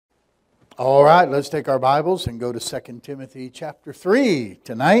All right, let's take our Bibles and go to 2 Timothy chapter 3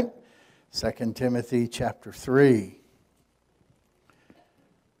 tonight. 2 Timothy chapter 3.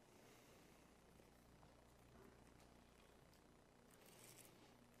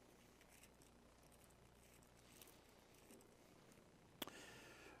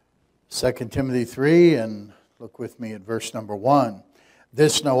 Second Timothy 3, and look with me at verse number 1.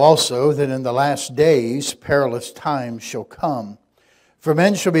 This know also, that in the last days perilous times shall come. For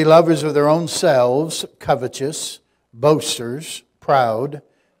men shall be lovers of their own selves, covetous, boasters, proud,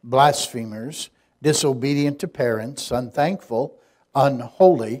 blasphemers, disobedient to parents, unthankful,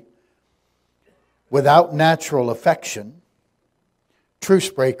 unholy, without natural affection, truce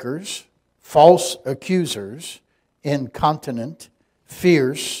breakers, false accusers, incontinent,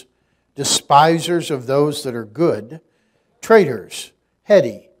 fierce, despisers of those that are good, traitors,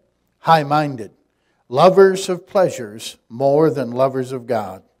 heady, high-minded, lovers of pleasures more than lovers of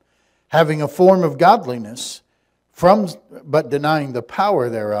God, having a form of godliness, but denying the power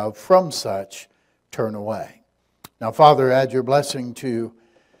thereof. From such turn away. Now, Father, add your blessing to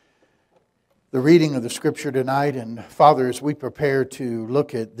the reading of the Scripture tonight. And Father, as we prepare to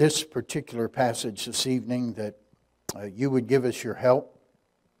look at this particular passage this evening, that you would give us your help.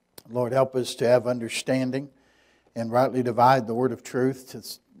 Lord, help us to have understanding and rightly divide the word of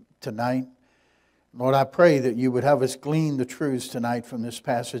truth tonight. Lord, I pray that you would have us glean the truths tonight from this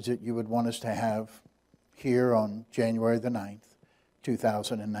passage that you would want us to have here on January the 9th,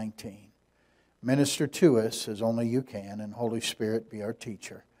 2019. Minister to us as only you can, and Holy Spirit be our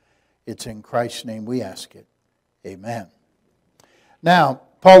teacher. It's in Christ's name we ask it. Amen. Now,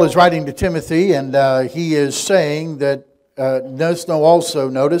 Paul is writing to Timothy, and he is saying that, notice,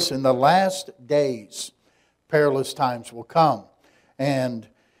 in the last days, perilous times will come. And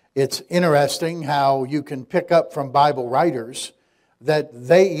it's interesting how you can pick up from Bible writers that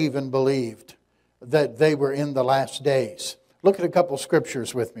they even believed that they were in the last days. Look at a couple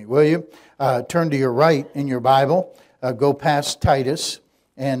scriptures with me, will you? Turn to your right in your Bible. Go past Titus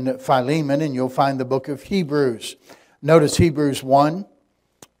and Philemon, and you'll find the book of Hebrews. Notice Hebrews 1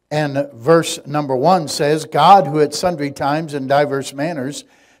 and verse number 1 says, God, who at sundry times and diverse manners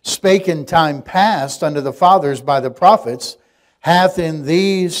spake in time past unto the fathers by the prophets, hath in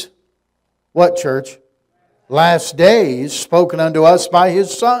these, what church? Last days spoken unto us by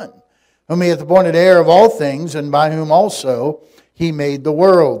His Son, whom He hath appointed heir of all things, and by whom also He made the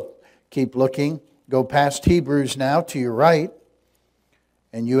world. Keep looking. Go past Hebrews now to your right.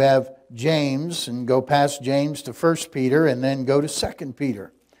 And you have James, and go past James to 1 Peter, and then go to 2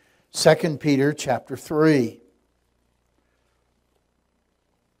 Peter. 2 Peter chapter 3.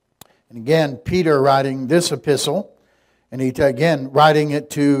 And again, Peter writing this epistle, and he again writing it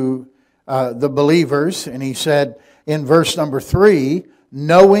to the believers, and he said in verse number 3,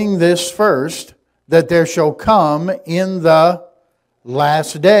 knowing this first, that there shall come in the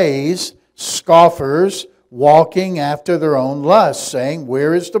last days scoffers, walking after their own lusts, saying,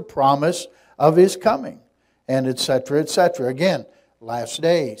 where is the promise of His coming? And etc., etc. Again, last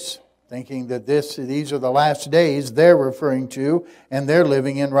days. Thinking that these are the last days they're referring to, and they're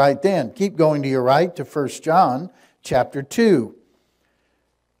living in right then. Keep going to your right to 1 John chapter 2.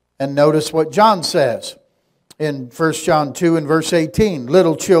 And notice what John says in 1 John 2 and verse 18.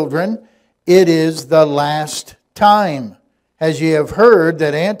 Little children, it is the last time. As ye have heard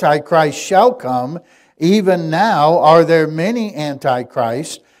that Antichrist shall come, even now are there many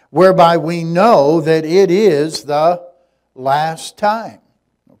Antichrists, whereby we know that it is the last time.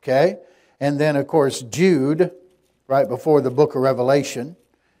 Okay? And then, of course, Jude, right before the book of Revelation.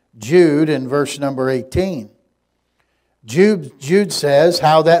 Jude in verse number 18. Jude says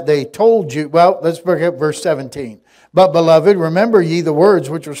how that they told you. Well, let's bring up verse 17. But, beloved, remember ye the words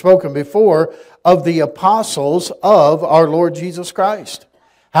which were spoken before of the apostles of our Lord Jesus Christ.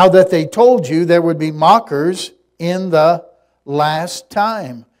 How that they told you there would be mockers in the last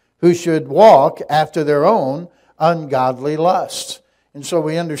time, who should walk after their own ungodly lusts. And so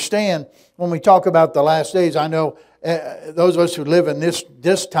we understand when we talk about the last days, I know those of us who live in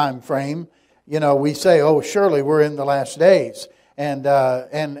this time frame, we say, oh, surely we're in the last days. And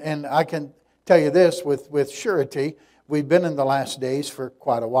I can tell you this with surety, we've been in the last days for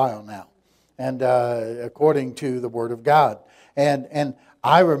quite a while now. And according to the Word of God. And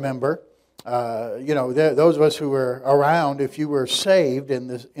I remember, those of us who were around, if you were saved in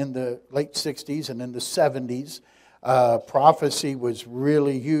the late 60s and in the 70s, prophecy was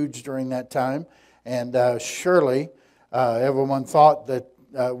really huge during that time, and surely everyone thought that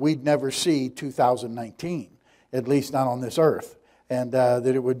we'd never see 2019, at least not on this earth, and that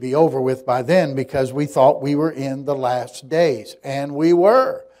it would be over with by then because we thought we were in the last days, and we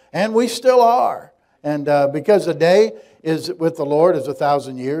were. And we still are. And because a day is with the Lord is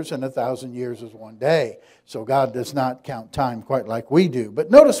 1,000 years, and 1,000 years is one day. So God does not count time quite like we do. But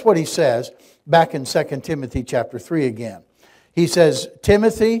notice what he says back in 2 Timothy chapter 3 again. He says,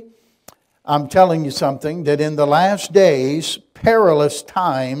 Timothy, I'm telling you something, that in the last days, perilous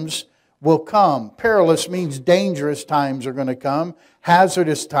times will come. Perilous means dangerous times are going to come,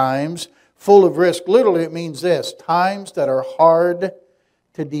 hazardous times, full of risk. Literally, it means this, times that are hard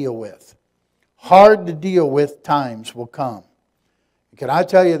to deal with. Hard to deal with times will come. Can I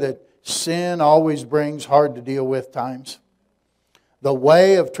tell you that sin always brings hard to deal with times? The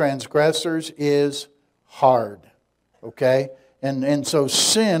way of transgressors is hard. Okay? And so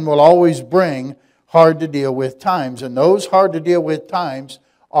sin will always bring hard to deal with times. And those hard to deal with times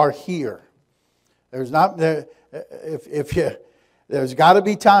are here. There's got to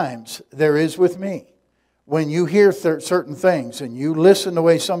be times, there is with me, when you hear certain things and you listen to the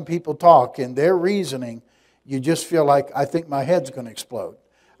way some people talk and their reasoning, you just feel like, I think my head's going to explode.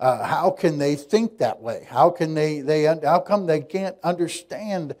 How can they think that way? How come they can't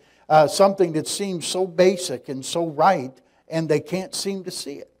understand something that seems so basic and so right, and they can't seem to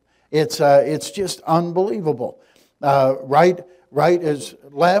see it? It's just unbelievable. Right is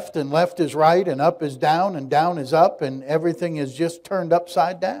left, and left is right, and up is down, and down is up, and everything is just turned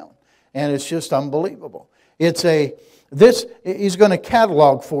upside down. And it's just unbelievable. He's going to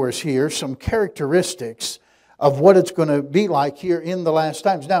catalog for us here some characteristics of what it's going to be like here in the last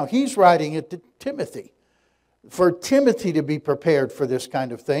times. Now, he's writing it to Timothy. For Timothy to be prepared for this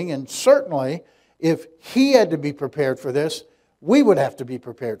kind of thing, and certainly if he had to be prepared for this, we would have to be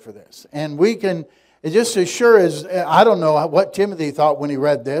prepared for this. And we can, just as sure as, I don't know what Timothy thought when he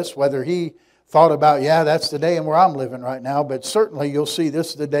read this, whether he thought about, yeah, that's the day in where I'm living right now, but certainly you'll see this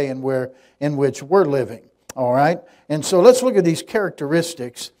is the day in which we're living. All right? And so let's look at these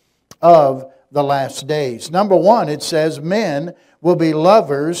characteristics of the last days. Number one, it says men will be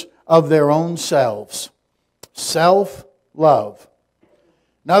lovers of their own selves. Self-love.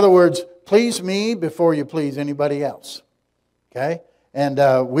 In other words, please me before you please anybody else. Okay? And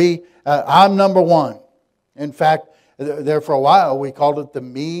I'm number one. In fact, there for a while we called it the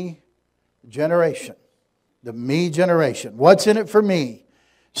me generation. The me generation. What's in it for me?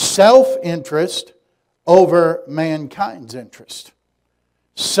 Self-interest over mankind's interest.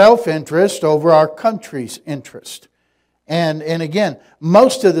 Self-interest over our country's interest. And again,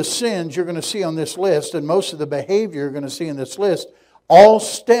 most of the sins you're going to see on this list and most of the behavior you're going to see in this list all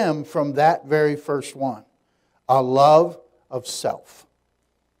stem from that very first one. A love of self.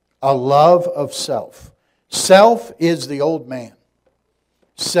 A love of self. Self is the old man.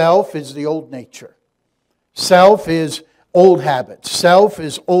 Self is the old nature. Self is old habits. Self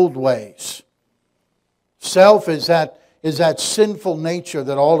is old ways. Self is that sinful nature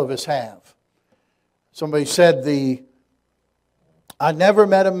that all of us have. Somebody said I never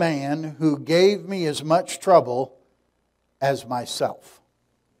met a man who gave me as much trouble as myself.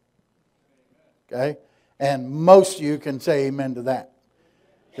 Okay? And most of you can say amen to that.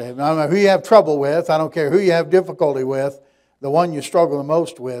 Okay? I don't know who you have trouble with. I don't care who you have difficulty with. The one you struggle the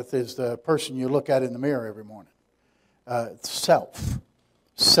most with is the person you look at in the mirror every morning. Self.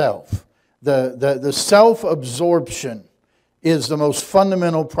 Self. The self-absorption is the most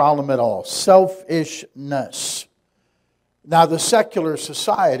fundamental problem at all. Selfishness. Now, the secular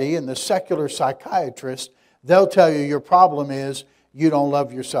society and the secular psychiatrist, they'll tell you your problem is you don't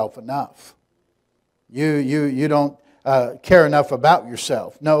love yourself enough. You don't care enough about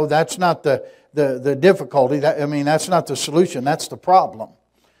yourself. No, that's not the difficulty. That's not the solution. That's the problem.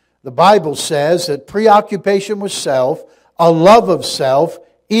 The Bible says that preoccupation with self, a love of self,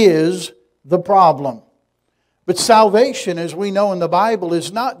 is the problem. But salvation, as we know in the Bible,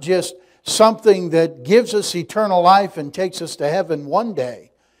 is not just something that gives us eternal life and takes us to heaven one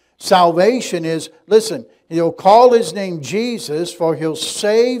day. Salvation is, listen, He'll call His name Jesus, for He'll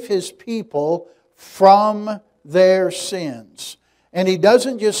save His people from their sins. And He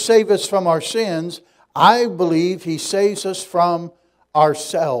doesn't just save us from our sins, I believe He saves us from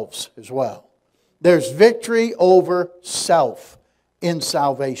ourselves as well. There's victory over self in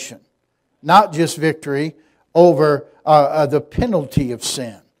salvation. Not just victory over the penalty of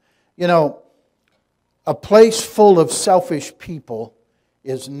sin. You know, a place full of selfish people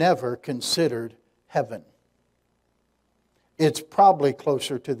is never considered heaven. It's probably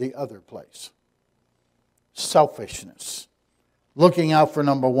closer to the other place. Selfishness. Looking out for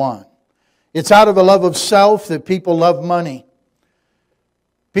number one. It's out of a love of self that people love money.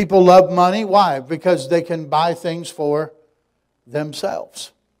 People love money. Why? Because they can buy things for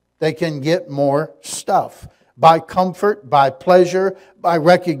themselves. They can get more stuff. by comfort, by pleasure, by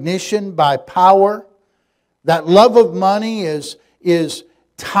recognition, by power. That love of money is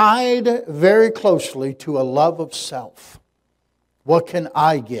tied very closely to a love of self. What can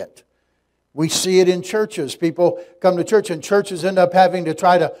I get? We see it in churches. People come to church and churches end up having to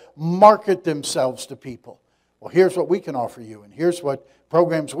try to market themselves to people. Well, here's what we can offer you, and here's what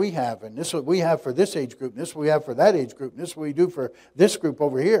programs we have, and this is what we have for this age group, and this is what we have for that age group, and this is what we do for this group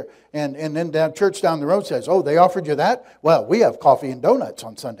over here. And then that church down the road says, oh, they offered you that? Well, we have coffee and donuts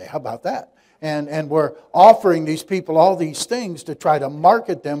on Sunday. How about that? And we're offering these people all these things to try to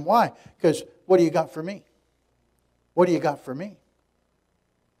market them. Why? Because what do you got for me? What do you got for me?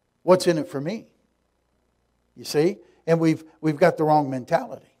 What's in it for me? You see? And we've got the wrong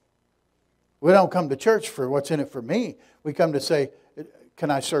mentality. We don't come to church for what's in it for me. We come to say, can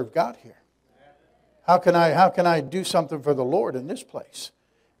I serve God here? How can I do something for the Lord in this place?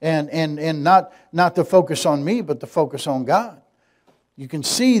 And not to focus on me, but to focus on God. You can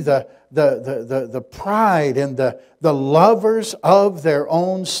see the pride and the lovers of their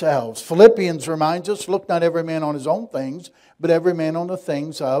own selves. Philippians reminds us, look not every man on his own things, but every man on the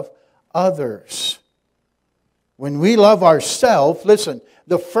things of others. When we love ourselves, listen,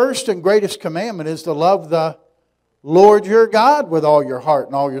 the first and greatest commandment is to love the Lord your God with all your heart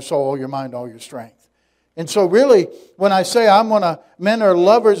and all your soul, all your mind, all your strength. And so really, when I say men are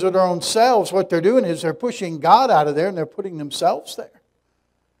lovers of their own selves, what they're doing is they're pushing God out of there and they're putting themselves there.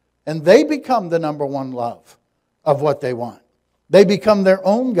 And they become the number one love of what they want. They become their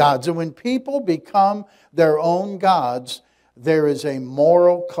own gods. And when people become their own gods, there is a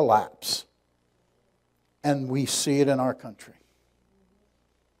moral collapse. And we see it in our country.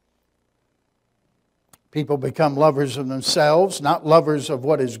 People become lovers of themselves, not lovers of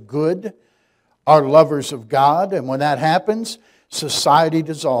what is good, are lovers of God. And when that happens, society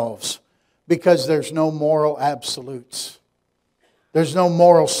dissolves because there's no moral absolutes. There's no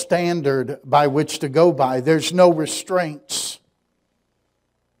moral standard by which to go by. There's no restraints.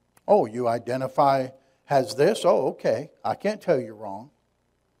 Oh, you identify as this? Oh, okay. I can't tell you wrong.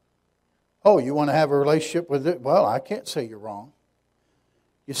 Oh, you want to have a relationship with it? Well, I can't say you're wrong.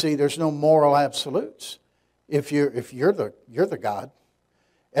 You see, there's no moral absolutes. If you're the God,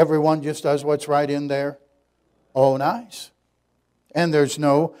 everyone just does what's right in their own eyes. And there's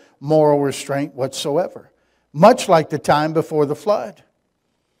no moral restraint whatsoever. Much like the time before the flood.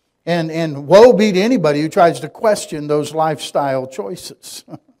 And woe be to anybody who tries to question those lifestyle choices.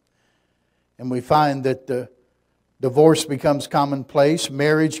 And we find that the divorce becomes commonplace.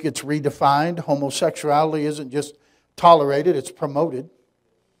 Marriage gets redefined. Homosexuality isn't just tolerated, it's promoted.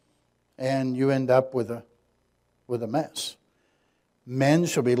 And you end up with a mess. Men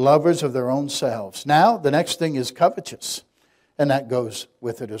shall be lovers of their own selves. Now, the next thing is covetous. And that goes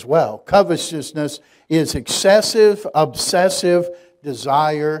with it as well. Covetousness is excessive, obsessive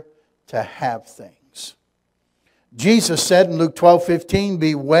desire to have things. Jesus said in Luke 12:15,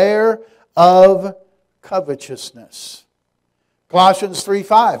 beware of covetousness. Colossians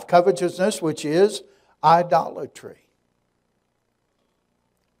 3:5, covetousness, which is idolatry.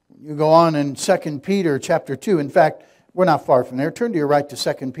 You go on in 2 Peter chapter 2. In fact, we're not far from there. Turn to your right to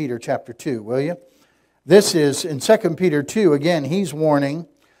 2 Peter chapter 2, will you? This is in 2 Peter 2. Again, he's warning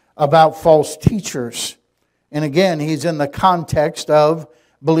about false teachers. And again, he's in the context of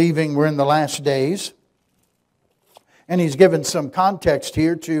believing we're in the last days. And he's given some context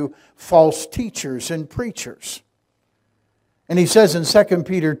here to false teachers and preachers. And he says in 2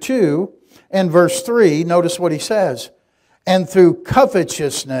 Peter 2 and verse 3, notice what he says. And through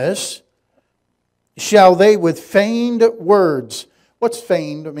covetousness shall they with feigned words. What's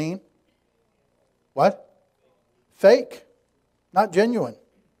feigned mean? What? Fake. Not genuine.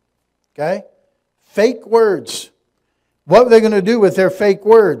 Okay? Fake words. What are they going to do with their fake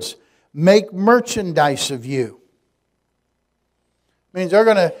words? Make merchandise of you. Means they're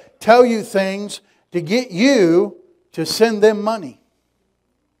going to tell you things to get you to send them money.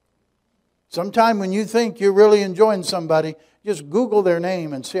 Sometime when you think you're really enjoying somebody, just Google their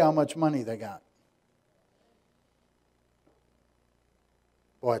name and see how much money they got.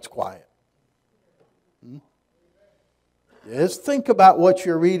 Boy, it's quiet. Just think about what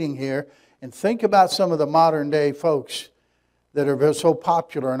you're reading here and think about some of the modern day folks that are so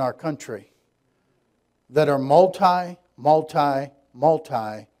popular in our country that are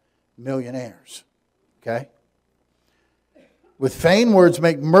multi-millionaires. Okay? With feigned words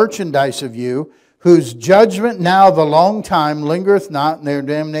make merchandise of you, whose judgment now the long time lingereth not, and their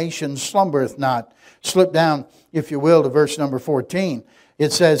damnation slumbereth not. Slip down, if you will, to verse number 14.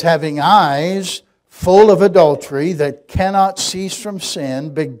 It says, having eyes full of adultery that cannot cease from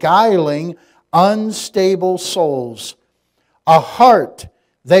sin, beguiling unstable souls, a heart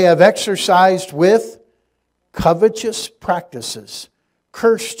they have exercised with covetous practices,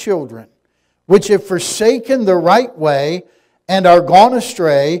 cursed children, which have forsaken the right way and are gone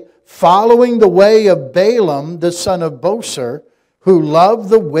astray, following the way of Balaam the son of Bosor, who loved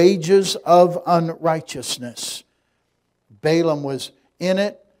the wages of unrighteousness. Balaam was in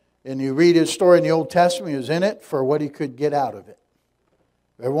it, and you read his story in the Old Testament, he was in it for what he could get out of it.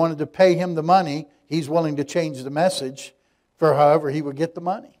 If they wanted to pay him the money, he's willing to change the message for however he would get the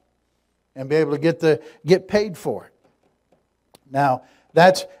money and be able to get paid for it. Now,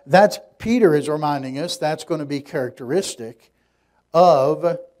 that's Peter is reminding us that's going to be characteristic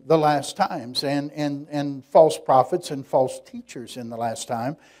of the last times and false prophets and false teachers in the last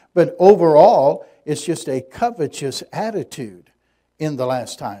time. But overall, it's just a covetous attitude in the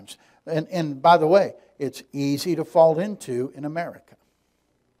last times. And by the way, it's easy to fall into in America.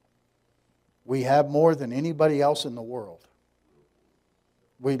 We have more than anybody else in the world.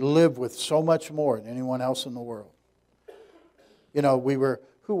 We live with so much more than anyone else in the world. You know,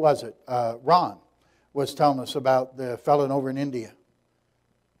 who was it? Ron was telling us about the fellow over in India.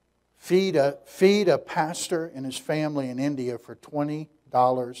 Feed a pastor and his family in India for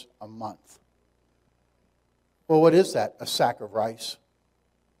 $20 a month. Well, what is that? A sack of rice.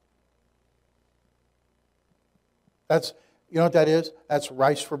 You know what that is? That's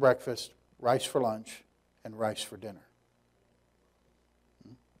rice for breakfast, rice for lunch, and rice for dinner.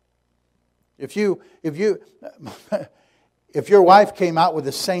 If your wife came out with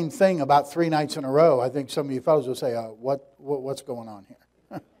the same thing about 3 nights in a row, I think some of you fellows will say, what's going on here?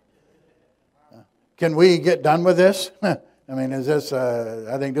 Can we get done with this? I mean, I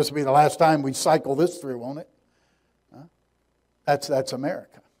think this will be the last time we cycle this through, won't it? That's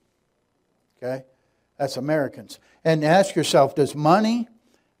America. Okay? That's Americans. And ask yourself, does money,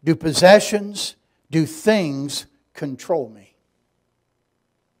 do possessions, do things control me?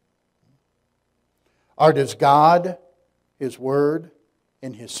 Or does God, His Word,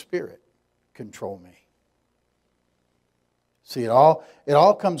 and His Spirit control me? See, it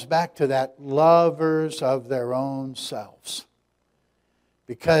all comes back to that lovers of their own selves.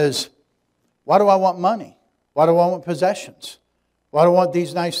 Because why do I want money? Why do I want possessions? Why do I want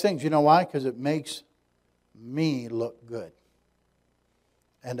these nice things? You know why? Because it makes me look good.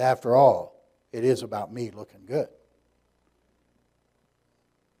 And after all, it is about me looking good.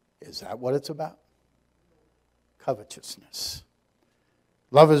 Is that what it's about? Covetousness.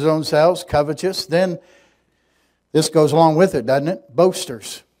 Love his own selves, covetous. Then this goes along with it, doesn't it?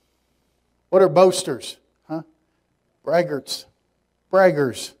 Boasters. What are boasters? Braggarts.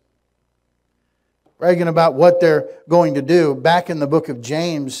 Braggers. Bragging about what they're going to do. Back in the book of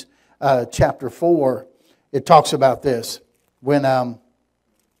James, chapter 4, it talks about this. When,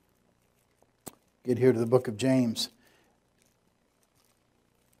 get here to the book of James.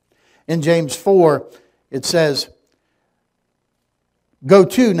 In James 4, it says, "Go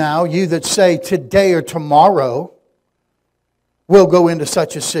to now, you that say today or tomorrow, we'll go into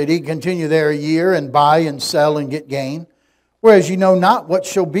such a city, continue there a year, and buy and sell and get gain. Whereas you know not what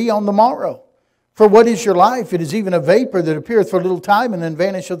shall be on the morrow. For what is your life? It is even a vapor that appeareth for a little time and then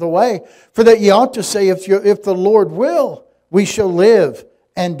vanisheth away. For that ye ought to say, if the Lord will, we shall live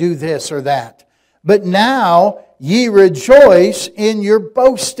and do this or that. But now ye rejoice in your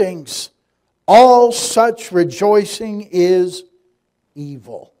boastings. All such rejoicing is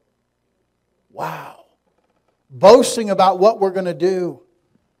evil." Wow. Boasting about what we're going to do,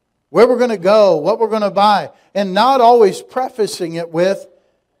 where we're going to go, what we're going to buy, and not always prefacing it with,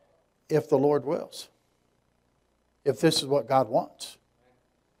 if the Lord wills. If this is what God wants.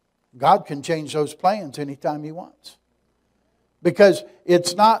 God can change those plans anytime He wants. Because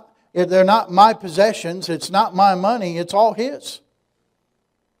they're not my possessions, it's not my money, it's all His.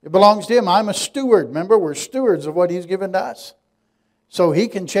 It belongs to Him. I'm a steward. Remember, we're stewards of what He's given to us. So He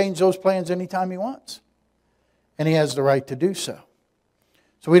can change those plans anytime He wants. And He has the right to do so.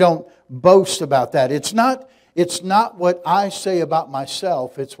 So we don't boast about that. It's not what I say about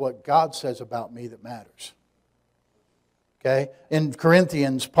myself, it's what God says about me that matters. Okay? In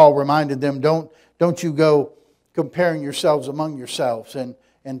Corinthians, Paul reminded them, don't you go comparing yourselves among yourselves and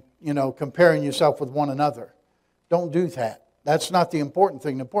comparing yourself with one another. Don't do that. That's not the important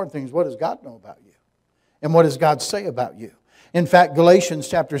thing. The important thing is, what does God know about you? And what does God say about you? In fact, Galatians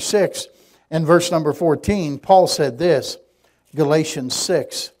chapter 6 and verse number 14, Paul said this, Galatians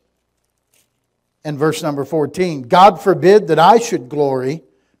 6 and verse number 14, "God forbid that I should glory,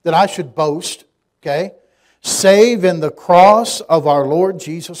 that I should boast, okay, save in the cross of our Lord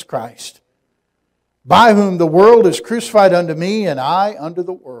Jesus Christ, by whom the world is crucified unto me, and I unto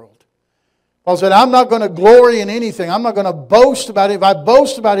the world. Paul said, I'm not going to glory in anything. I'm not going to boast about it. If I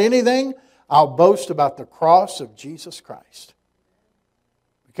boast about anything, I'll boast about the cross of Jesus Christ.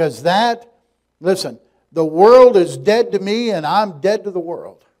 Because listen, the world is dead to me and I'm dead to the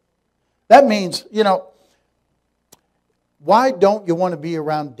world. That means, why don't you want to be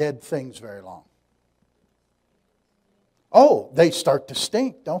around dead things very long? Oh, they start to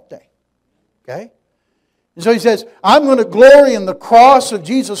stink, don't they? Okay? And so he says, I'm going to glory in the cross of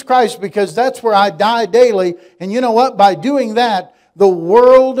Jesus Christ because that's where I die daily. And you know what? By doing that, the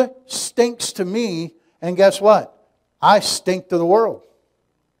world stinks to me. And guess what? I stink to the world.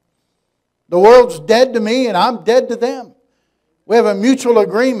 The world's dead to me and I'm dead to them. We have a mutual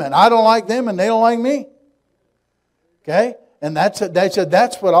agreement. I don't like them and they don't like me. Okay? And they said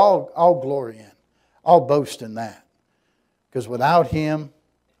that's what I'll glory in. I'll boast in that. Because without Him,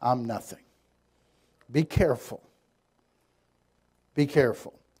 I'm nothing. Be careful. Be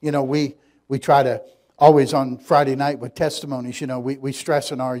careful. We try to, always on Friday night with testimonies, we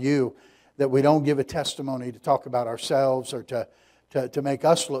stress in RU that we don't give a testimony to talk about ourselves or to make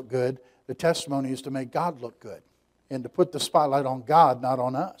us look good. The testimony is to make God look good and to put the spotlight on God, not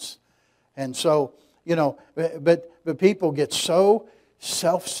on us. And so, but people get so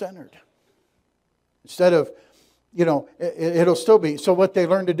self-centered. Instead of, it'll still be, so what they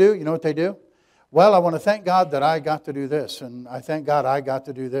learn to do, you know what they do? Well, I want to thank God that I got to do this, and I thank God I got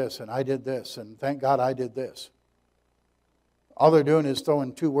to do this, and I did this, and thank God I did this. All they're doing is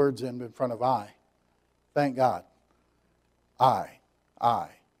throwing two words in front of I. Thank God. I.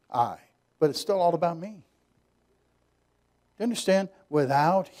 But it's still all about me. Do you understand?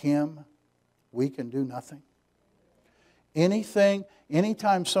 Without Him, we can do nothing.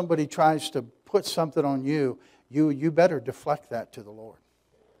 Anytime somebody tries to put something on you, you better deflect that to the Lord.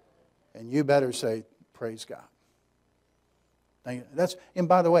 And you better say, praise God. And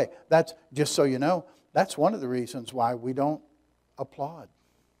by the way, that's just so you know, that's one of the reasons why we don't applaud.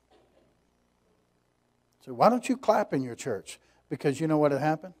 So why don't you clap in your church? Because you know what had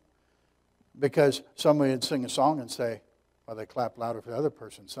happened? Because somebody would sing a song and say, well, they clap louder for the other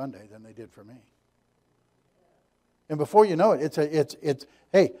person Sunday than they did for me. And before you know it,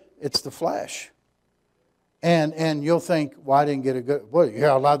 it's the flesh. And you'll think, well, I didn't get a good, what, you hear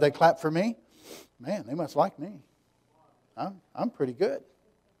how loud they clap for me? Man, they must like me. I'm pretty good.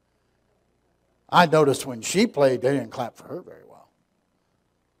 I noticed when she played, they didn't clap for her very well.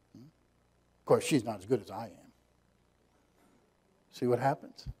 Of course, she's not as good as I am. See what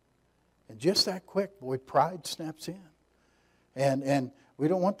happens? And just that quick, boy, pride snaps in. And we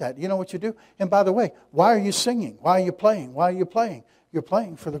don't want that. You know what you do? And by the way, why are you singing? Why are you playing? Why are you playing? You're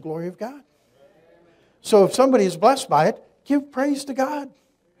playing for the glory of God. So if somebody is blessed by it, give praise to God.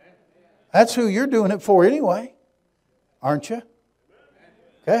 That's who you're doing it for anyway. Aren't you?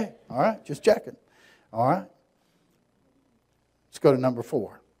 Okay, all right, just checking. All right. Let's go to number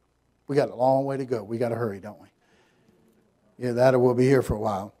 4. We got a long way to go. We got to hurry, don't we? Yeah, that or we'll be here for a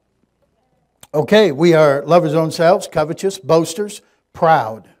while. Okay, we are lovers of own selves, covetous, boasters,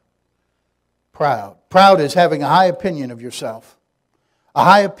 proud. Proud. Proud is having a high opinion of yourself. A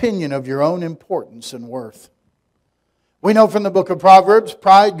high opinion of your own importance and worth. We know from the book of Proverbs,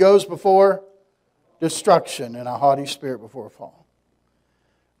 pride goes before destruction and a haughty spirit before a fall.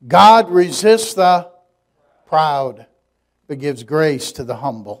 God resists the proud, but gives grace to the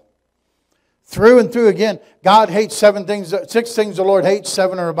humble. Through and through again, God hates 6 things the Lord hates,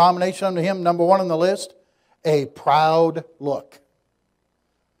 7 are abomination unto Him. Number 1 on the list, a proud look.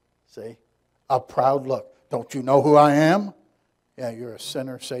 See? A proud look. Don't you know who I am? Yeah, you're a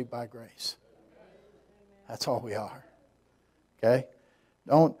sinner saved by grace. That's all we are. Okay?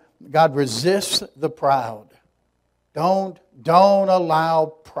 God resists the proud. Don't allow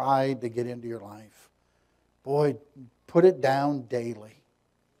pride to get into your life. Boy, put it down daily.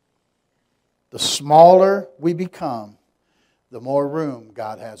 The smaller we become, the more room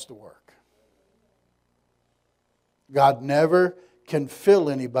God has to work. God never can fill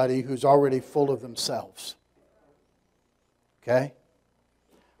anybody who's already full of themselves. Okay?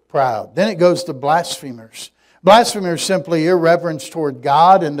 Proud. Then it goes to blasphemers. Blasphemers simply irreverence toward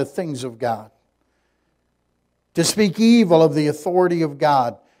God and the things of God. To speak evil of the authority of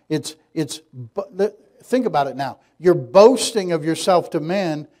God. Think about it now. You're boasting of yourself to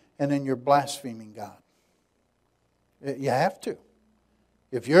men, and then you're blaspheming God. You have to.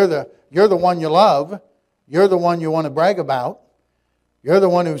 If you're the one you love, you're the one you want to brag about, you're the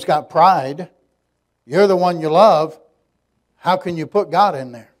one who's got pride, you're the one you love, how can you put God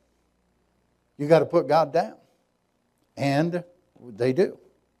in there? You got to put God down. And they do.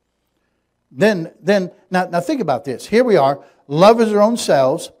 Then now think about this. Here we are, lovers of their own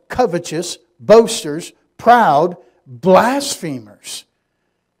selves, covetous, boasters, proud, blasphemers.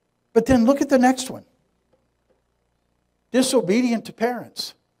 But then look at the next one. Disobedient to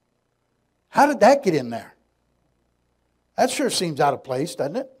parents. How did that get in there? That sure seems out of place,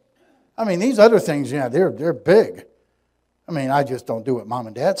 doesn't it? I mean, these other things, yeah, they're big. I mean, I just don't do what mom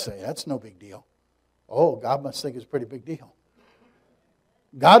and dad say. That's no big deal. Oh, God must think it's a pretty big deal.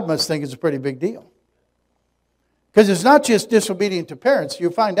 God must think it's a pretty big deal. Because it's not just disobedient to parents. You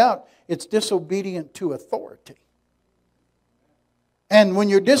find out it's disobedient to authority. And when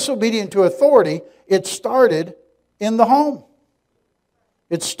you're disobedient to authority, it started in the home.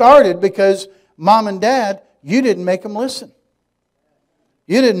 It started because mom and dad, you didn't make them listen.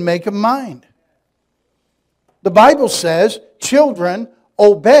 You didn't make them mind. The Bible says, children,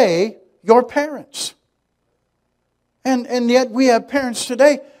 obey your parents. And yet we have parents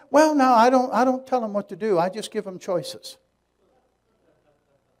today, well, no, I don't tell them what to do. I just give them choices.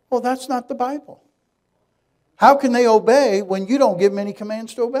 Well, that's not the Bible. How can they obey when you don't give them any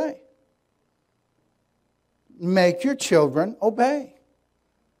commands to obey? Make your children obey.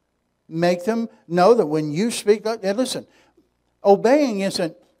 Make them know that when you speak, and listen, obeying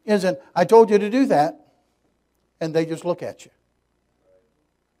isn't, I told you to do that, and they just look at you.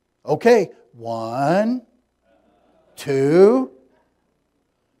 Okay, 1, 2.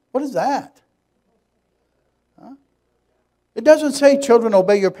 What is that? Huh? It doesn't say children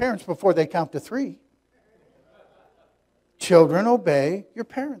obey your parents before they count to 3. Children, obey your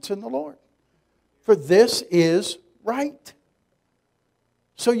parents in the Lord. For this is right.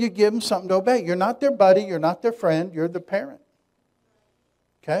 So you give them something to obey. You're not their buddy. You're not their friend. You're the parent.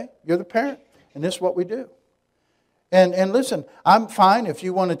 Okay? You're the parent. And this is what we do. And listen, I'm fine if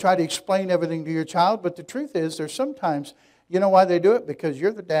you want to try to explain everything to your child, but the truth is there's sometimes, you know why they do it? Because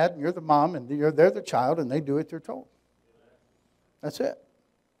you're the dad and you're the mom and they're the child and they do what they're told. That's it.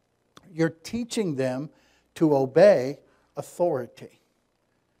 You're teaching them to obey authority.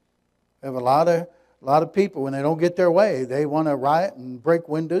 We have a lot of people, when they don't get their way, they want to riot and break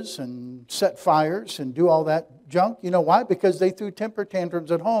windows and set fires and do all that junk. You know why? Because they threw temper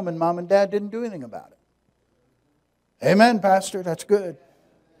tantrums at home and mom and dad didn't do anything about it. Amen, Pastor. That's good.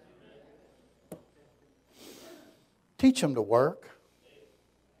 Teach them to work.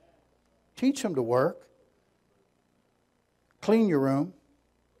 Teach them to work. Clean your room.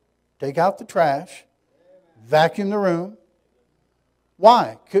 Take out the trash. Vacuum the room.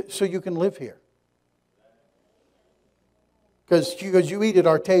 Why? So you can live here. Because you eat at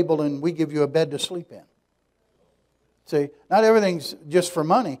our table and we give you a bed to sleep in. See, not everything's just for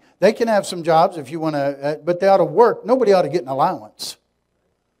money. They can have some jobs if you want to, but they ought to work. Nobody ought to get an allowance.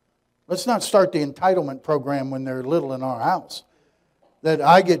 Let's not start the entitlement program when they're little in our house. That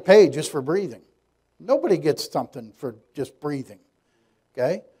I get paid just for breathing. Nobody gets something for just breathing.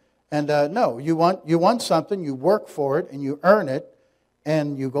 Okay? And no, you want something, you work for it, and you earn it,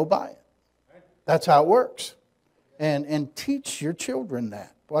 and you go buy it. That's how it works. And teach your children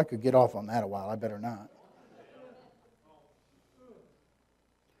that. Boy, I could get off on that a while. I better not.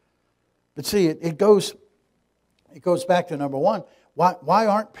 But see, it goes back to number one. Why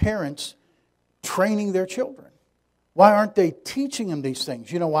aren't parents training their children? Why aren't they teaching them these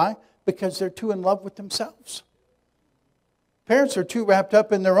things? You know why? Because they're too in love with themselves. Parents are too wrapped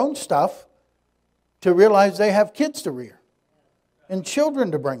up in their own stuff to realize they have kids to rear and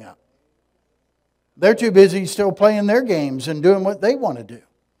children to bring up. They're too busy still playing their games and doing what they want to do.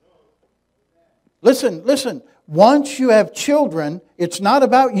 Listen. Once you have children, it's not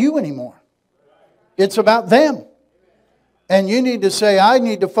about you anymore. It's about them. And you need to say, I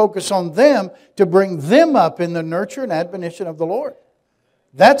need to focus on them to bring them up in the nurture and admonition of the Lord.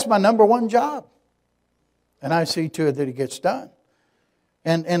 That's my number one job. And I see to it that it gets done.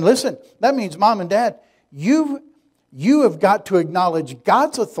 And listen, that means mom and dad, you have got to acknowledge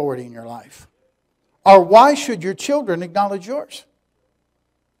God's authority in your life. Or why should your children acknowledge yours?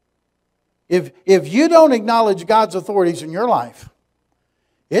 If you don't acknowledge God's authorities in your life,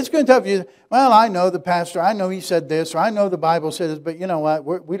 it's going to tell you, well, I know the pastor, I know he said this, or I know the Bible said this, but you know what,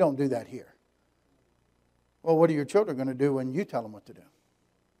 we don't do that here. Well, what are your children going to do when you tell them what to do?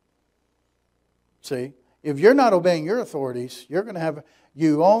 See, if you're not obeying your authorities,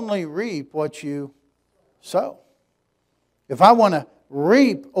 you only reap what you sow. If I want to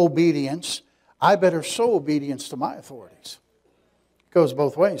reap obedience, I better sow obedience to my authorities. It goes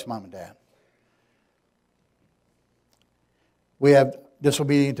both ways, mom and dad. We have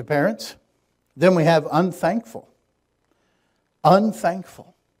disobedient to parents. Then we have unthankful.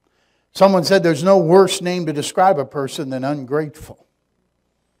 Unthankful. Someone said there's no worse name to describe a person than ungrateful.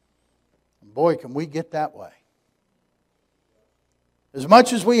 Boy, can we get that way. As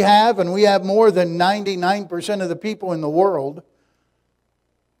much as we have, and we have more than 99% of the people in the world,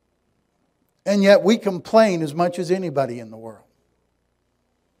 and yet we complain as much as anybody in the world.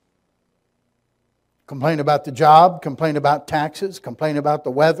 Complain about the job, complain about taxes, complain about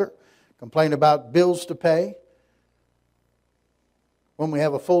the weather, complain about bills to pay. When we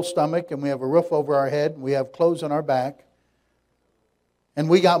have a full stomach and we have a roof over our head and we have clothes on our back, and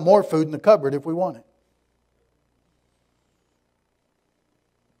we got more food in the cupboard if we want it.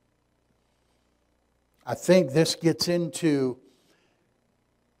 I think this gets into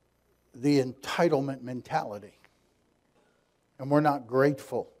the entitlement mentality. And we're not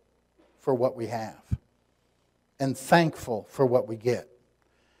grateful for what we have and thankful for what we get.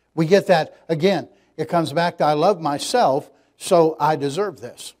 We get that, again, it comes back to I love myself, so I deserve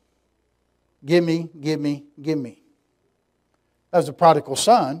this. Give me, give me, give me. As a prodigal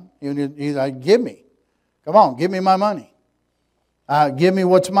son, you like, give me. Come on, give me my money. Give me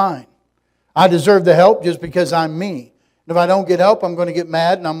what's mine. I deserve the help just because I'm me. And if I don't get help, I'm going to get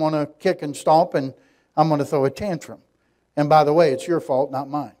mad and I'm going to kick and stomp and I'm going to throw a tantrum. And by the way, it's your fault, not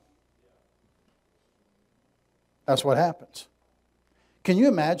mine. That's what happens. Can you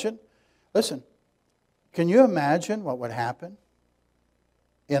imagine? Listen, can you imagine what would happen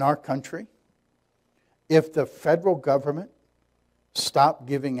in our country if the federal government stopped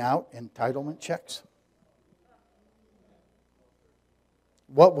giving out entitlement checks?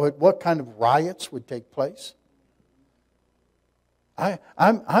 What kind of riots would take place?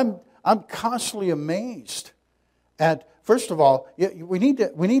 I'm constantly amazed at, first of all, we need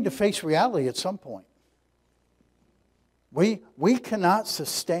to face reality at some point. We cannot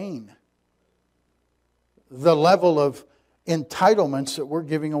sustain the level of entitlements that we're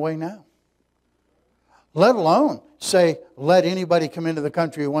giving away now. Let alone say, let anybody come into the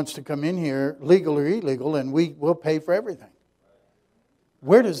country who wants to come in here, legal or illegal, and we'll pay for everything.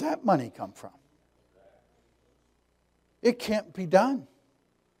 Where does that money come from? It can't be done.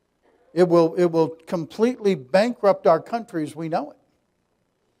 It will completely bankrupt our country as we know it.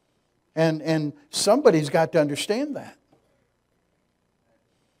 And somebody's got to understand that.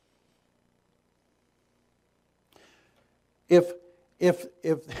 If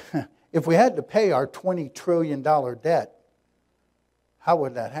we had to pay our $20 trillion debt, how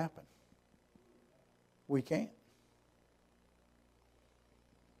would that happen? We can't.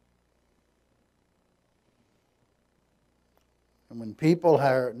 And when people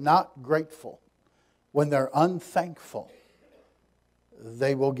are not grateful, when they're unthankful,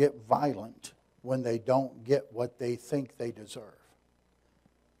 they will get violent when they don't get what they think they deserve.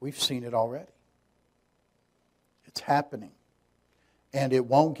 We've seen it already. It's happening. And it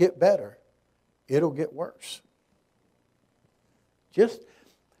won't get better. It'll get worse.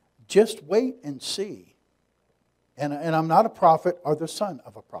 Just wait and see. And I'm not a prophet or the son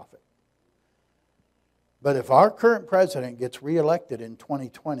of a prophet. But if our current president gets reelected in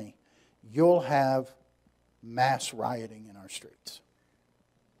 2020, you'll have mass rioting in our streets.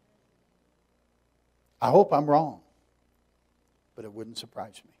 I hope I'm wrong, but it wouldn't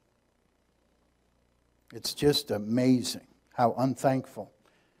surprise me. It's just amazing how unthankful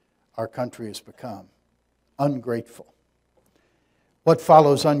our country has become. Ungrateful. What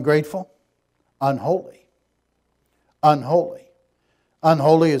follows ungrateful? Unholy. Unholy.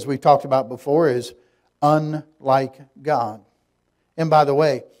 Unholy, as we talked about before, is unlike God. And by the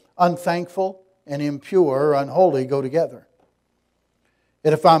way, unthankful and impure or unholy go together.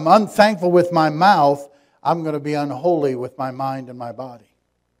 And if I'm unthankful with my mouth, I'm going to be unholy with my mind and my body.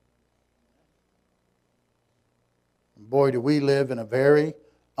 Boy, do we live in a very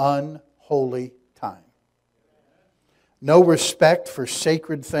unholy time. No respect for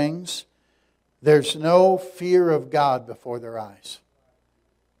sacred things. There's no fear of God before their eyes.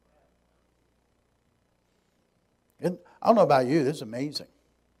 I don't know about you, this is amazing.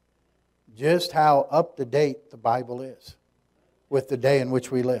 Just how up to date the Bible is with the day in which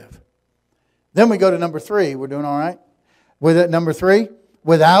we live. Then we go to number 3. We're doing all right? With it, number 3,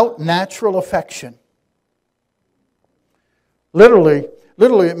 without natural affection. Literally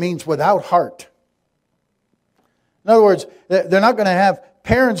it means without heart. In other words,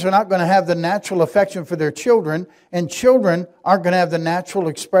 parents are not going to have the natural affection for their children, and children aren't going to have the natural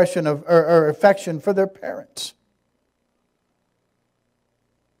expression of or affection for their parents.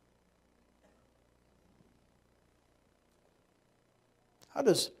 How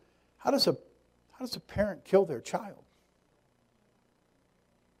does a parent kill their child?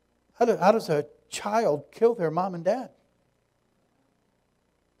 How does a child kill their mom and dad?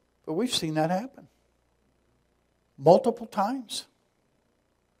 But we've seen that happen multiple times.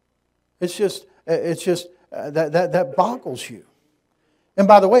 It's just that boggles you. And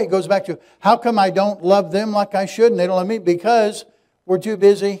by the way, it goes back to, how come I don't love them like I should and they don't love me? Because we're too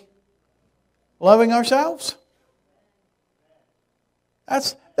busy loving ourselves.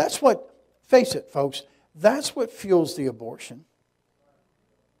 That's what, face it, folks, that's what fuels the abortion.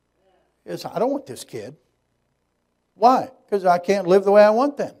 Is I don't want this kid. Why? Because I can't live the way I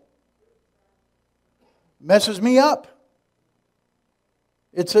want them. Messes me up.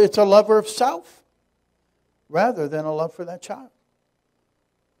 It's a lover of self rather than a love for that child.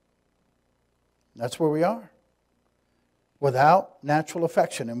 That's where we are. Without natural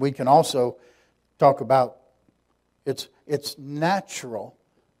affection. And we can also talk about it's natural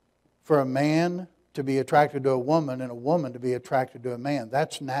for a man to be attracted to a woman and a woman to be attracted to a man.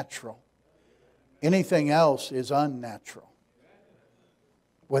 That's natural. Anything else is unnatural.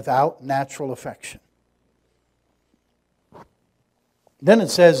 Without natural affection. Then it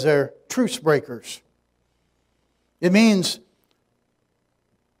says they're truce breakers. It means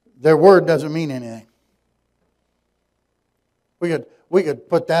their word doesn't mean anything. We could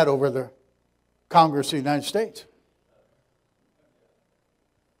put that over the Congress of the United States.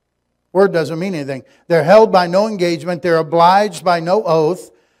 Word doesn't mean anything. They're held by no engagement. They're obliged by no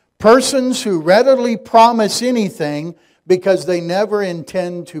oath. Persons who readily promise anything because they never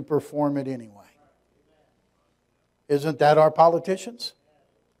intend to perform it anyway. Isn't that our politicians?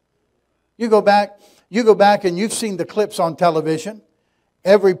 You go back and you've seen the clips on television.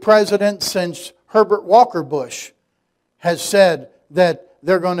 Every president since Herbert Walker Bush has said that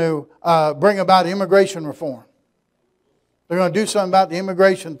they're going to bring about immigration reform. They're going to do something about the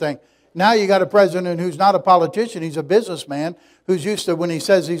immigration thing. Now you got a president who's not a politician, he's a businessman who's used to when he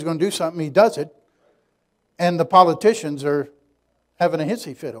says he's going to do something, he does it. And the politicians are having a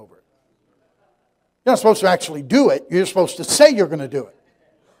hissy fit over it. You're not supposed to actually do it. You're supposed to say you're going to do it.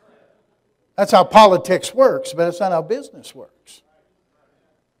 That's how politics works, but that's not how business works.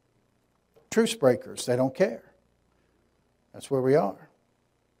 Truce breakers, they don't care. That's where we are.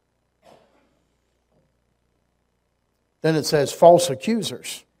 Then it says false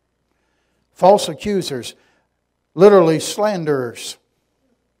accusers. False accusers, literally slanderers.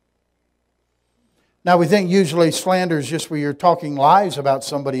 Now we think usually slander is just where you're talking lies about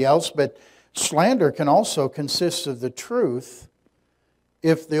somebody else, but slander can also consist of the truth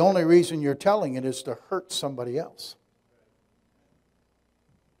if the only reason you're telling it is to hurt somebody else.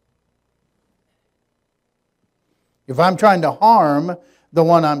 If I'm trying to harm the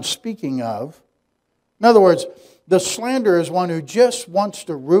one I'm speaking of, in other words, the slanderer is one who just wants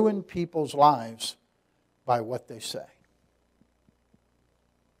to ruin people's lives by what they say.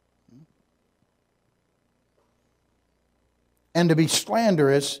 And to be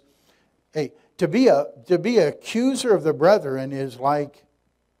slanderous, to be an accuser of the brethren is like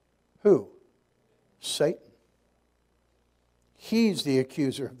who? Satan. He's the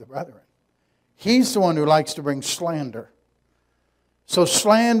accuser of the brethren. He's the one who likes to bring slander. So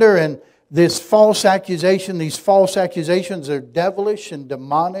slander and these false accusations are devilish and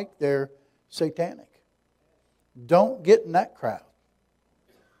demonic. They're satanic. Don't get in that crowd.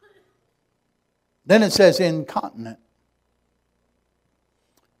 Then it says incontinent.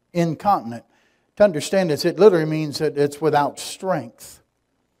 Incontinent. To understand this, it literally means that it's without strength.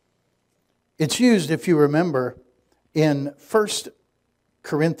 It's used, if you remember, in 1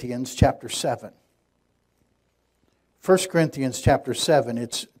 Corinthians chapter 7. 1 Corinthians chapter 7,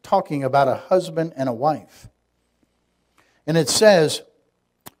 it's talking about a husband and a wife. And it says,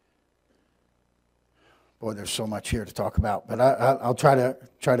 boy, there's so much here to talk about, but I'll try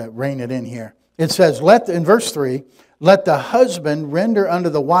to rein it in here. It says, in verse 3, let the husband render unto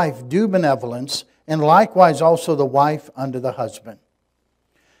the wife due benevolence, and likewise also the wife unto the husband.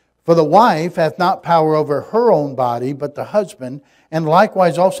 For the wife hath not power over her own body, but the husband, and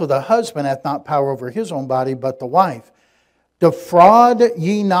likewise also the husband hath not power over his own body, but the wife. Defraud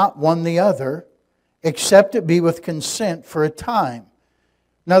ye not one the other, except it be with consent for a time.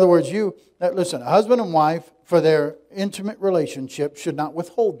 In other words, listen, a husband and wife, for their intimate relationship, should not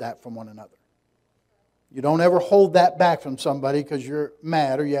withhold that from one another. You don't ever hold that back from somebody because you're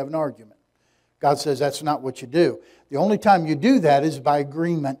mad or you have an argument. God says that's not what you do. The only time you do that is by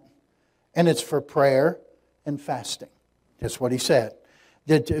agreement. And it's for prayer and fasting. That's what he said.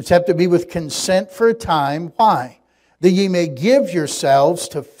 Except to be with consent for a time. Why? That ye may give yourselves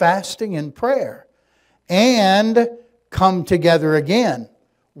to fasting and prayer. And come together again.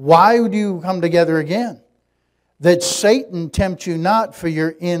 Why do you come together again? That Satan tempt you not for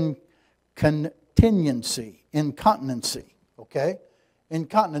your incontinency. Okay?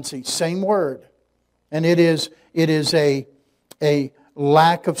 Incontinency, same word. And it is a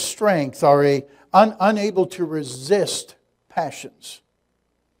lack of strength or unable to resist passions.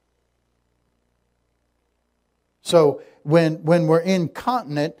 So when we're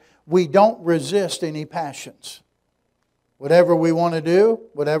incontinent, we don't resist any passions. Whatever we want to do,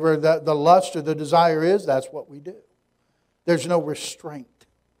 whatever the lust or the desire is, that's what we do. There's no restraint.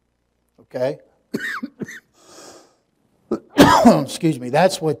 Okay? Excuse me.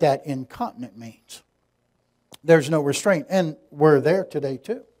 That's what that incontinent means. There's no restraint. And we're there today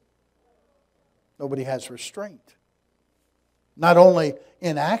too. Nobody has restraint. Not only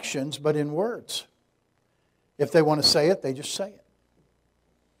in actions, but in words. If they want to say it, they just say it.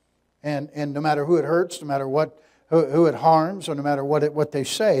 And no matter who it hurts, no matter who it harms, or no matter what they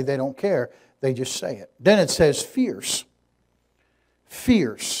say, they don't care. They just say it. Then it says fierce.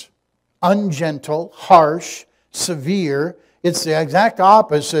 Fierce. Ungentle, harsh, severe. It's the exact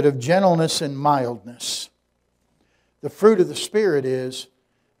opposite of gentleness and mildness. The fruit of the Spirit is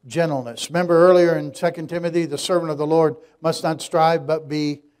gentleness. Remember earlier in 2 Timothy, the servant of the Lord must not strive, but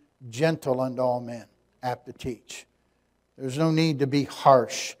be gentle unto all men, apt to teach. There's no need to be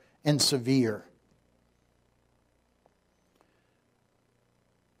harsh and severe.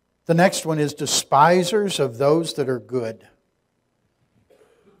 The next one is despisers of those that are good.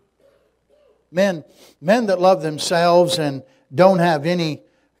 Men that love themselves and don't have any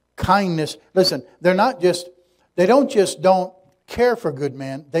kindness. Listen, they don't care for good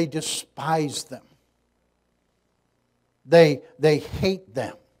men, they despise them. They hate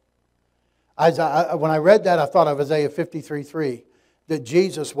them. When I read that, I thought of Isaiah 53:3, that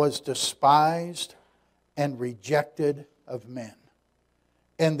Jesus was despised and rejected of men.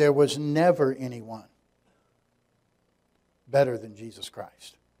 And there was never anyone better than Jesus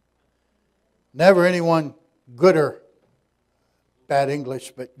Christ. Never anyone gooder. Bad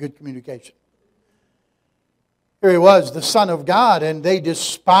English, but good communication. Here he was, the Son of God, and they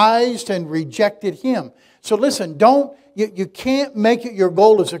despised and rejected Him. So listen, you can't make it your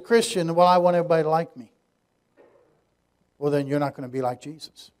goal as a Christian, well, I want everybody to like me. Well, then you're not going to be like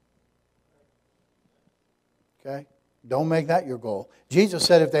Jesus. Okay? Don't make that your goal. Jesus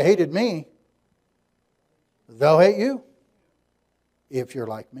said, if they hated me, they'll hate you. If you're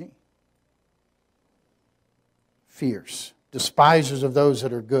like me. Fierce. Despisers of those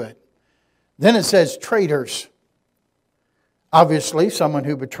that are good. Then it says traitors. Obviously, someone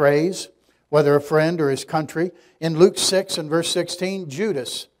who betrays, whether a friend or his country. In Luke 6 and verse 16,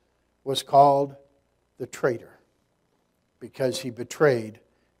 Judas was called the traitor because he betrayed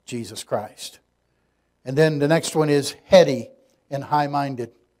Jesus Christ. And then the next one is heady and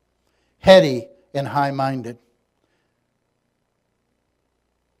high-minded. Heady and high-minded.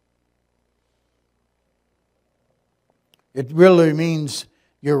 It really means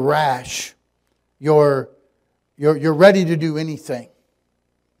you're rash. You're ready to do anything.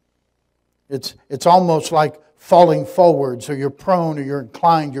 It's almost like falling forward, so you're prone or you're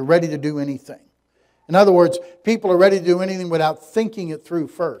inclined. You're ready to do anything. In other words, people are ready to do anything without thinking it through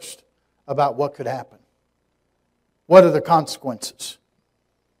first about what could happen. What are the consequences?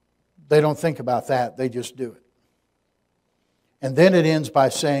 They don't think about that. They just do it. And then it ends by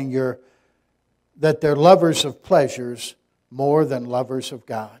saying that they're lovers of pleasures more than lovers of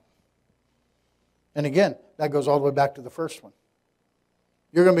God. And again, that goes all the way back to the first one.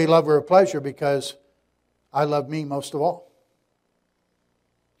 You're going to be a lover of pleasure because I love me most of all.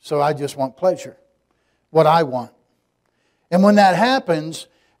 So I just want pleasure. What I want. And when that happens,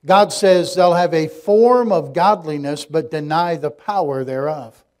 God says they'll have a form of godliness but deny the power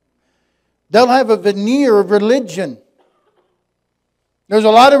thereof. They'll have a veneer of religion. There's a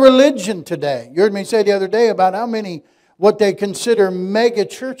lot of religion today. You heard me say the other day about how many what they consider mega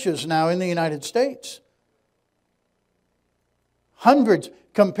churches now in the United States. Hundreds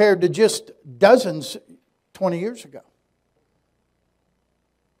compared to just dozens 20 years ago.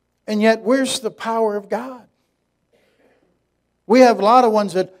 And yet, where's the power of God? We have a lot of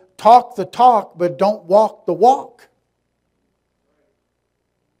ones that talk the talk but don't walk the walk.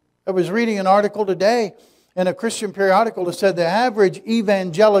 I was reading an article today in a Christian periodical that said the average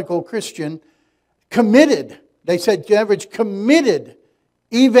evangelical Christian committed, they said the average committed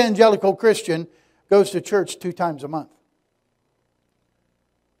evangelical Christian goes to church 2 times a month.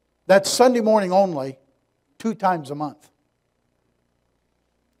 That's Sunday morning only, 2 times a month.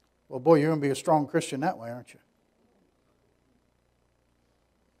 Well, boy, you're going to be a strong Christian that way, aren't you?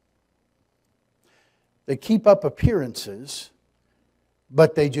 They keep up appearances,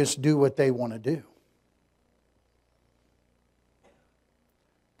 but they just do what they want to do.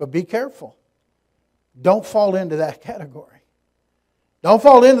 But be careful. Don't fall into that category. Don't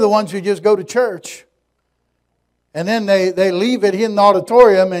fall into the ones who just go to church and then they leave it in the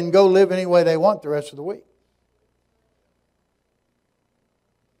auditorium and go live any way they want the rest of the week.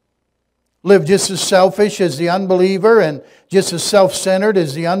 Live just as selfish as the unbeliever and just as self-centered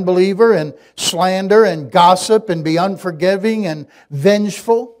as the unbeliever, and slander and gossip and be unforgiving and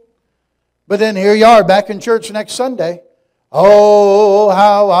vengeful. But then here you are back in church next Sunday. Oh,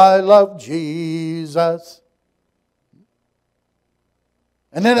 how I love Jesus.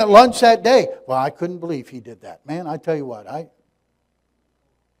 And then at lunch that day, well, I couldn't believe he did that. Man, I tell you what,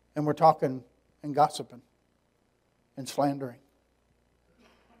 and we're talking and gossiping and slandering.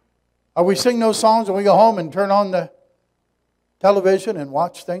 Or we sing those songs and we go home and turn on the television and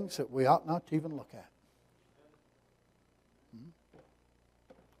watch things that we ought not to even look at.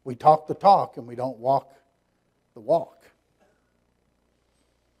 We talk the talk and we don't walk the walk.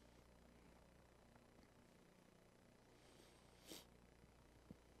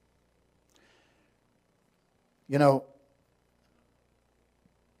 You know,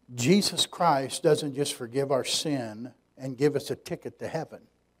 Jesus Christ doesn't just forgive our sin and give us a ticket to heaven.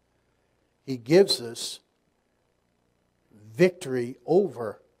 He gives us victory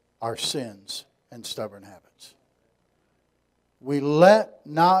over our sins and stubborn habits. We let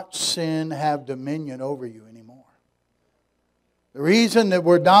not sin have dominion over you anymore. The reason that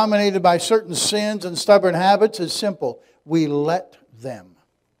we're dominated by certain sins and stubborn habits is simple. We let them.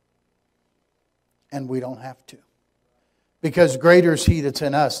 And we don't have to. Because greater is He that's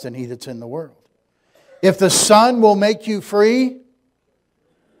in us than he that's in the world. If the Son will make you free,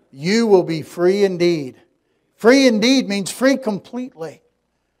 you will be free indeed. Free indeed means free completely.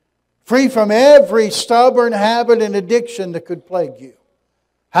 Free from every stubborn habit and addiction that could plague you.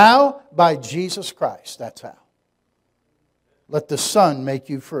 How? By Jesus Christ. That's how. Let the Son make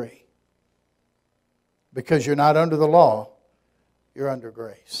you free. Because you're not under the law, you're under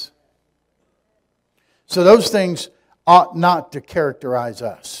grace. So those things ought not to characterize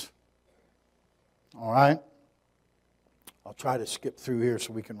us. All right? I'll try to skip through here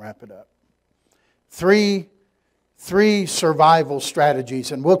so we can wrap it up. Three survival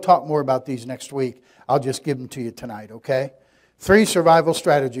strategies, and we'll talk more about these next week. I'll just give them to you tonight, okay? 3 survival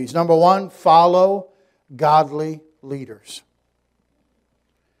strategies. Number 1, follow godly leaders.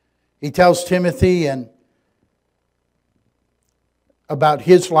 He tells Timothy about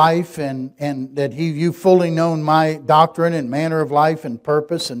his life and that you've fully known my doctrine and manner of life and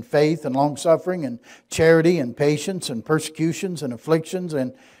purpose and faith and long-suffering and charity and patience and persecutions and afflictions.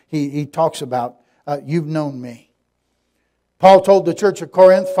 And he talks about, you've known me. Paul told the church of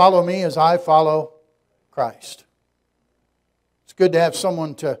Corinth, follow me as I follow Christ. It's good to have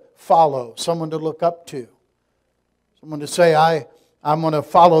someone to follow, someone to look up to. Someone to say, I'm going to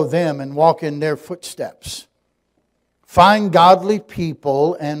follow them and walk in their footsteps. Find godly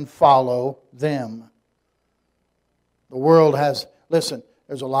people and follow them. The world has, listen,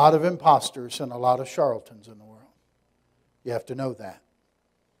 there's a lot of imposters and a lot of charlatans in the world. You have to know that.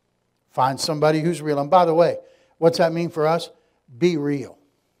 Find somebody who's real. And by the way, what's that mean for us? Be real.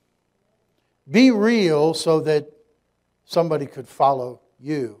 Be real so that somebody could follow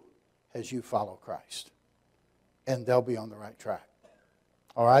you as you follow Christ. And they'll be on the right track.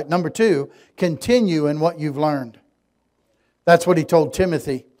 All right. Number 2, continue in what you've learned. That's what he told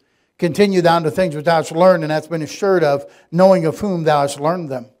Timothy. Continue down to things which thou hast learned, and hast been assured of, knowing of whom thou hast learned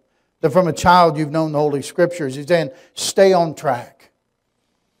them. That from a child you've known the Holy Scriptures. He's saying, stay on track.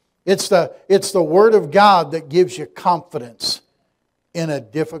 It's the Word of God that gives you confidence in a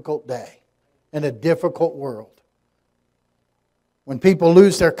difficult day, in a difficult world. When people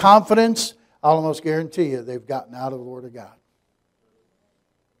lose their confidence, I'll almost guarantee you they've gotten out of the Word of God.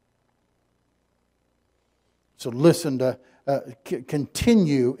 So listen to,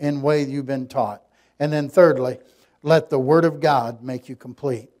 continue in way you've been taught. And then thirdly, let the Word of God make you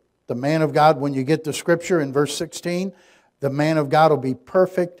complete. The man of God, when you get to Scripture in verse 16, the man of God will be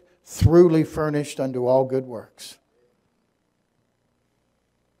perfect, thoroughly furnished unto all good works.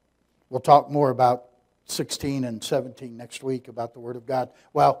 We'll talk more about 16 and 17 next week about the Word of God.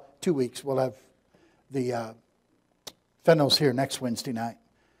 Well, 2 weeks. We'll have the Fennels here next Wednesday night.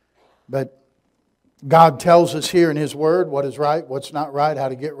 But God tells us here in His Word what is right, what's not right, how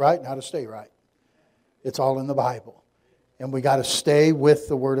to get right, and how to stay right. It's all in the Bible. And we got to stay with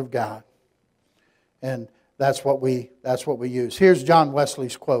the Word of God. And that's what we use. Here's John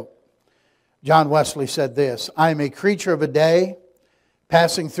Wesley's quote. John Wesley said this, I am a creature of a day,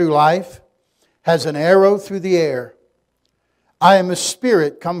 passing through life, as an arrow through the air. I am a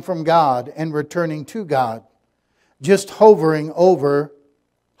spirit come from God and returning to God, just hovering over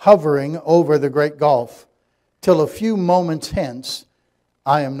the great gulf, till a few moments hence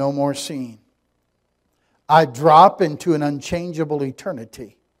I am no more seen. I drop into an unchangeable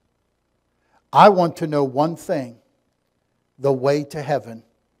eternity. I want to know one thing, the way to heaven.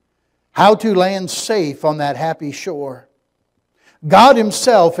 how to land safe on that happy shore. God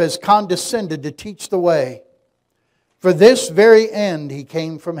Himself has condescended to teach the way. For this very end He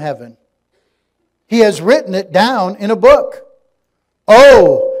came from heaven. He has written it down in a book.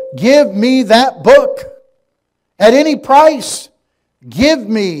 Oh, give me that book. At any price, give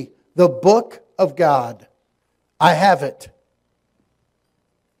me the book of God. I have it.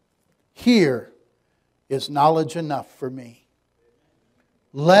 Here is knowledge enough for me.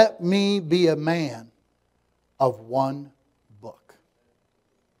 Let me be a man of one book.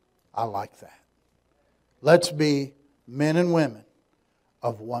 I like that. Let's be men and women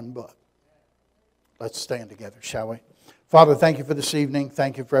of one book. Let's stand together, shall we? Father, thank You for this evening.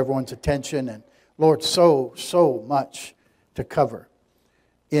 Thank You for everyone's attention. And Lord, so much to cover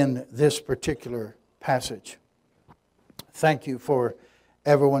in this particular passage. Thank You for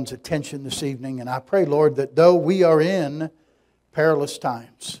everyone's attention this evening. And I pray, Lord, that though we are in perilous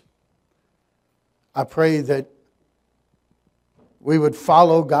times, I pray that we would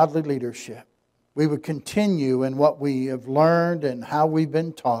follow godly leadership. We would continue in what we have learned and how we've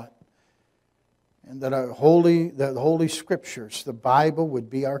been taught. And that the Holy Scriptures, the Bible, would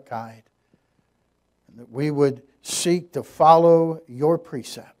be our guide. And that we would seek to follow Your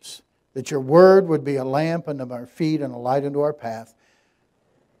precepts. That Your Word would be a lamp unto our feet and a light unto our path.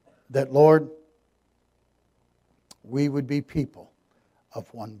 That, Lord, we would be people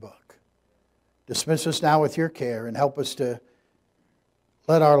of one book. Dismiss us now with Your care and help us to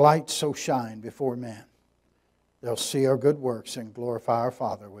let our light so shine before men. They'll see our good works and glorify our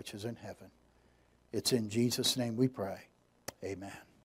Father which is in heaven. It's in Jesus' name we pray. Amen.